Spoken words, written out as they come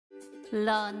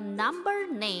Learn number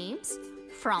names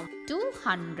from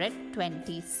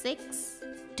 226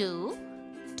 to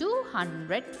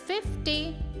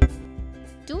 250.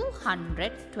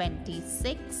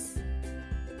 226.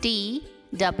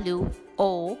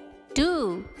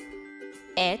 TWO2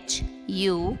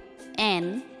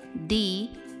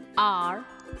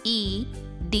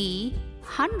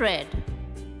 HUNDRED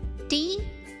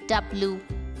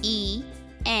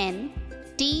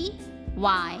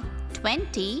 100.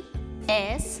 TWENTY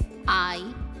SIX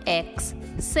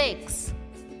 6.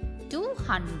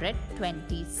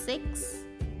 226.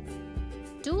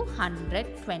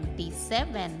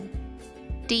 227.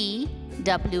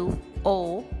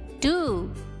 TWO2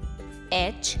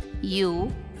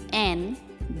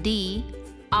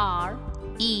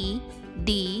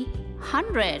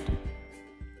 HUNDRED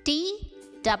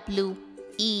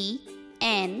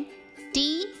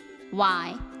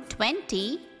 100.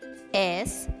 TWENTY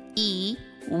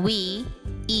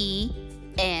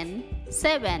SEVEN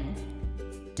 7.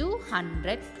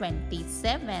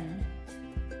 227.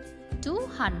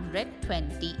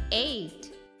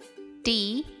 228.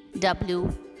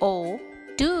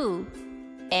 TWO2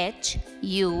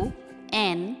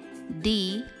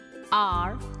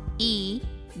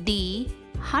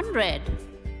 HUNDRED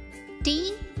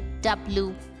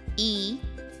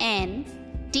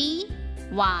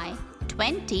 100.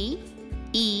 TWENTY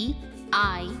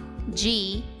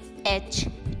EIGHT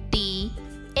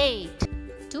 8.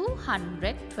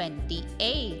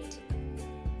 228.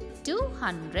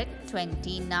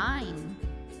 229.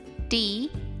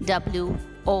 TWO2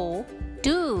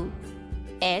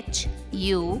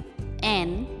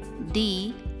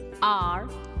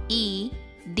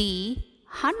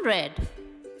 HUNDRED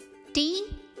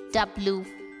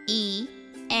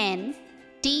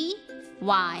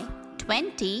 100.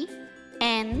 TWENTY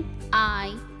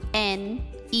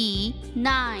NINE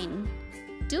 9.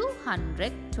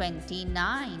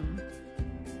 229.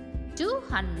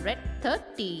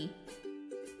 230.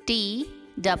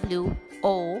 TWO2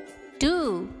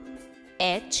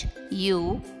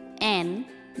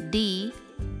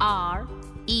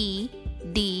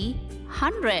 HUNDRED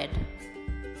 100.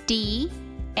 THIRTY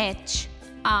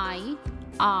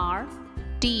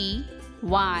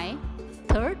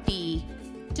 30.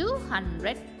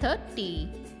 230.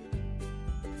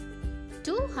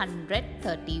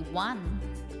 231.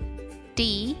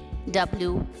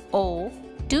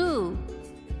 TWO2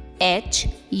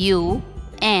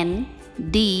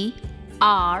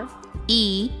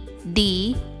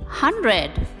 HUNDRED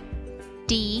 100.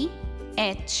 THIRTY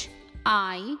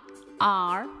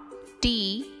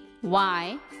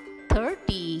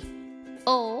 30.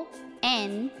 ONE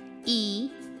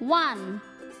 1.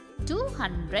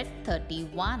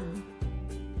 231.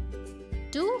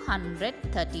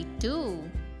 232.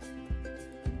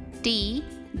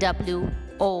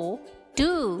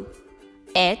 TWO2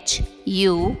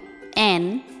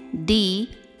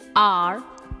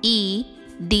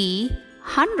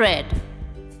 HUNDRED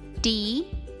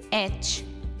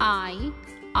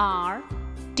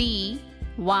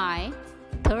 100.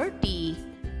 THIRTY 30.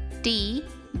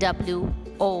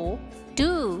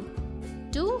 TWO2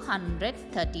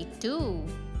 232.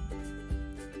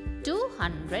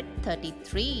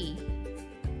 233.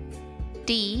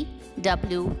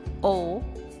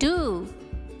 TWO2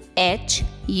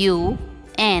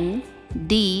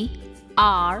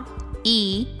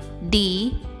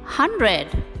 HUNDRED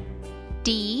 100.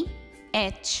 THIRTY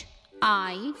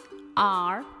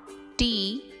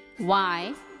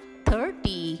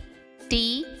 30.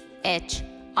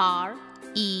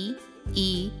 THREE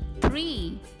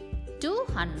 3.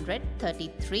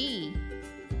 233.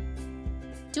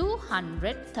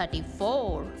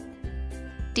 234.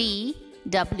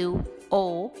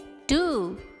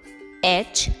 TWO2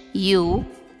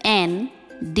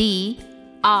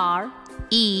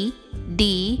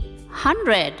 HUNDRED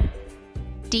 100.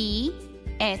 THIRTY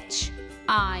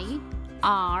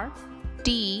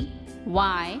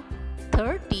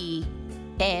 30.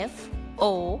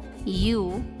 FOUR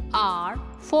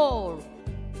 4.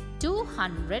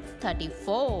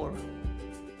 234.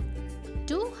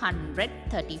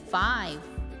 235.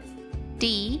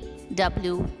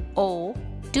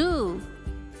 TWO2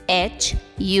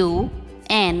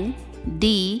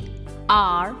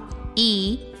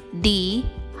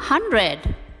 HUNDRED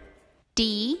 100.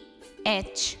 THIRTY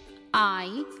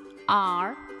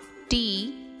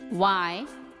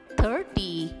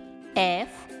 30.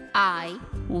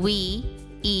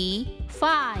 FIVE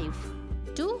 5.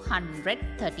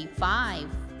 235.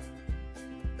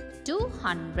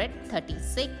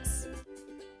 236.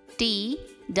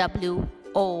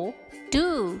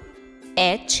 TWO2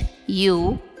 HUNDRED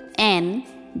N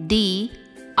D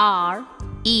R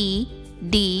E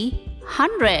D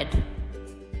 100.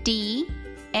 T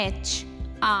H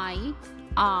I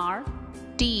R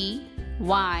T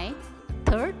Y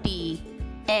 30.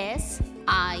 S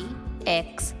I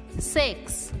X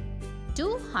 6.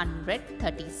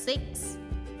 236.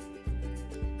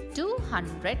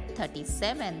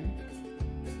 237.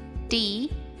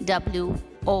 T W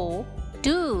O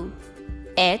 2.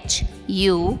 H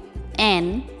U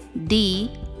N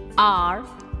D R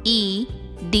E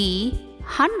D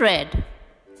 100.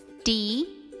 T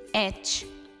H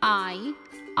I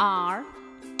R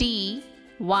T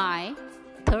Y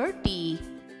 30.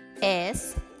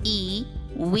 S E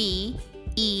V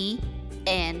E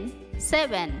N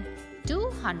 7.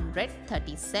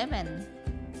 237.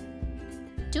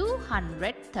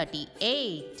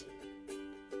 238.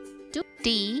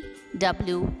 T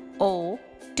W O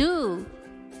 2.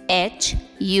 H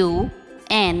U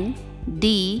N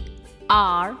D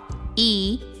R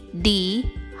E D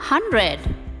 100.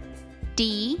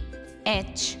 T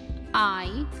H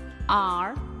I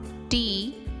R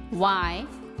T Y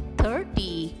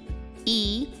 30.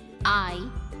 E I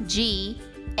G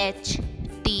H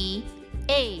T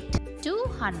 8.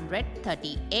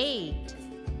 238.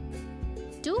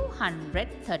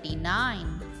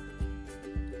 239.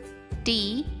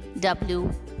 T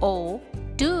W O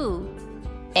 2.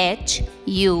 H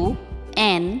U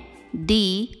N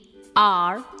D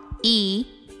R E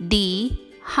D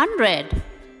 100.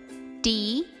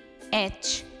 T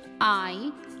H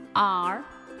I R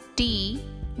T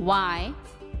Y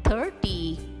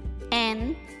 30.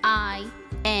 N I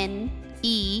N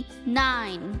E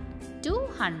 9.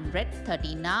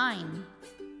 239.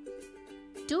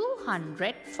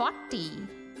 240.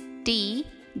 T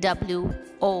W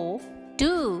O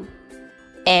 2.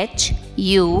 H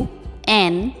U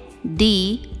N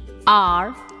D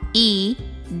R E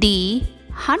D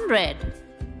 100.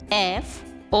 F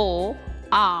O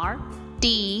R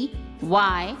T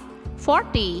Y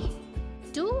 40.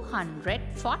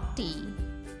 240.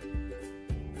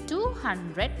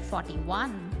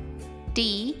 241.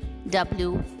 T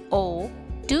W O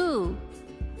 2.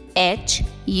 H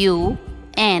U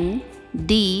N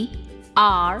D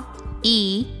R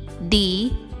E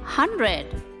D 100.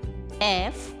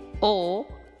 F O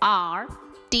R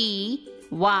T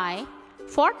Y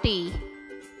 40.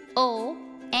 O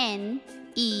N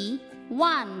E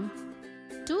 1.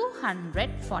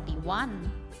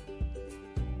 241.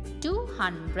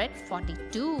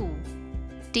 242.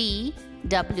 T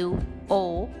W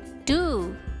O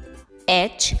 2.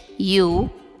 H U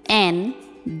N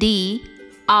D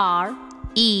R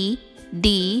E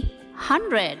D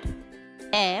 100.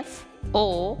 F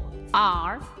O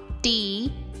R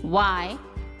T Y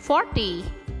 40.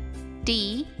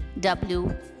 T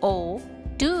W O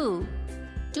 2.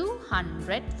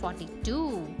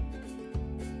 242.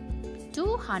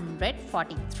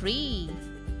 243.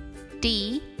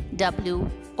 T W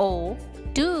O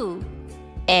 2.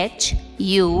 H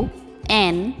U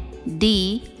N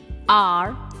D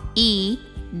R E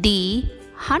D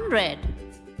 100.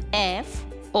 F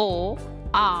O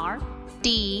R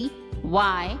T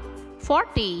Y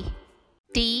 40.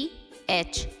 T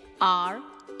H R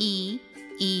E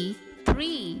E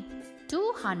 3.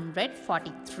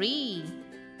 243.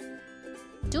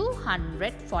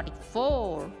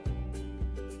 244.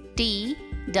 T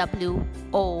W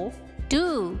O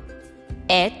 2.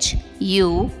 H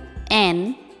U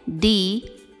N D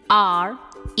R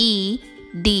E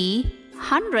D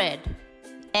 100.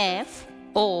 F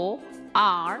O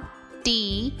R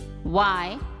T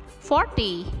Y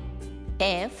 40.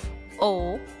 F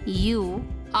O U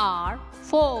R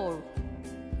 4.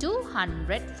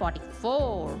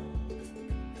 244.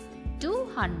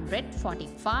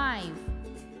 245.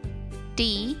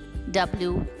 T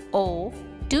W O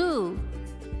 2.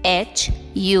 H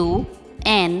U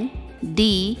N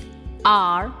D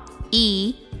R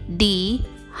E D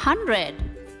 100.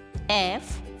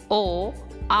 F O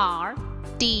R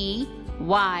T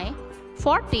Y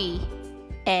 40.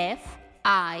 F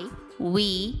I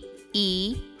V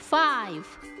E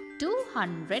 5.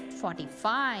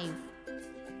 245.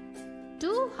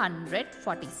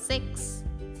 246.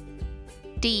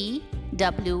 T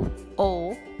W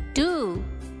O 2.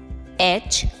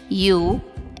 H U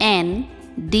N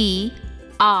D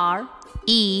R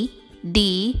E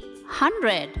D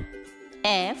 100.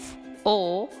 F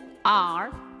O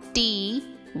R T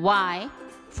Y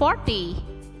 40.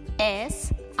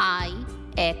 S I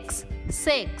X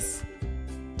 6.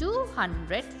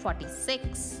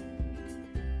 246.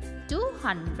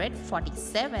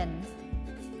 247.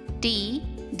 T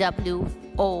W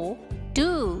O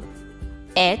 2.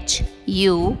 H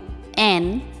U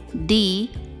N D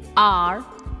R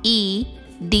E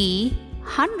D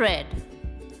 100.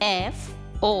 F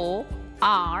O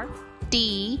R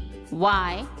T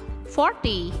Y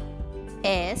 40.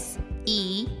 S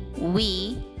E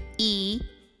V E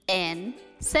N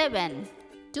 7.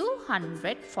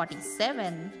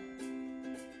 247.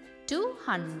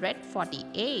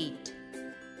 248.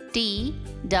 T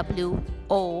W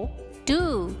O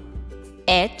 2.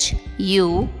 H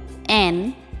U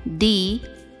N D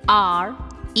R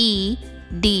E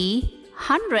D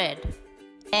 100.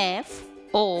 F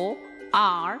O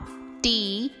R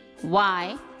T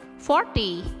Y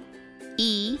 40.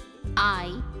 E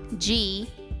I G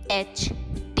H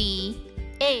T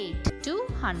 8.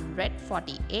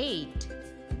 248.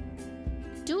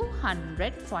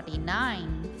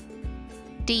 249.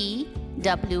 T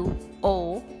W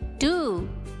O 2.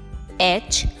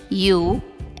 H U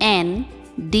N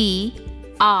D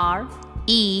R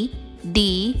E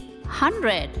D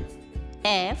 100.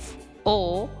 F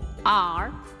O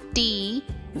R T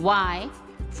Y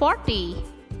 40.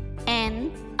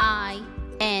 N I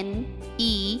N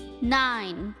E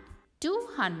 9.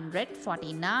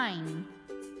 249.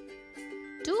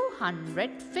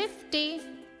 250.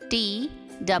 T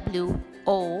W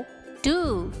O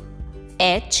 2.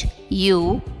 H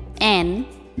U N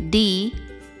D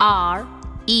R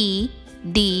E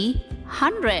D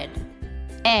 100.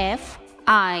 F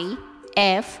I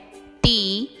F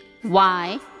T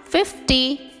Y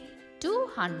 50.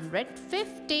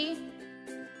 250.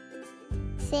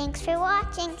 Thanks for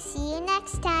watching. See you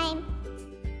next time.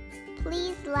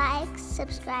 Please like,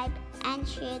 subscribe, and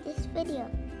share this video.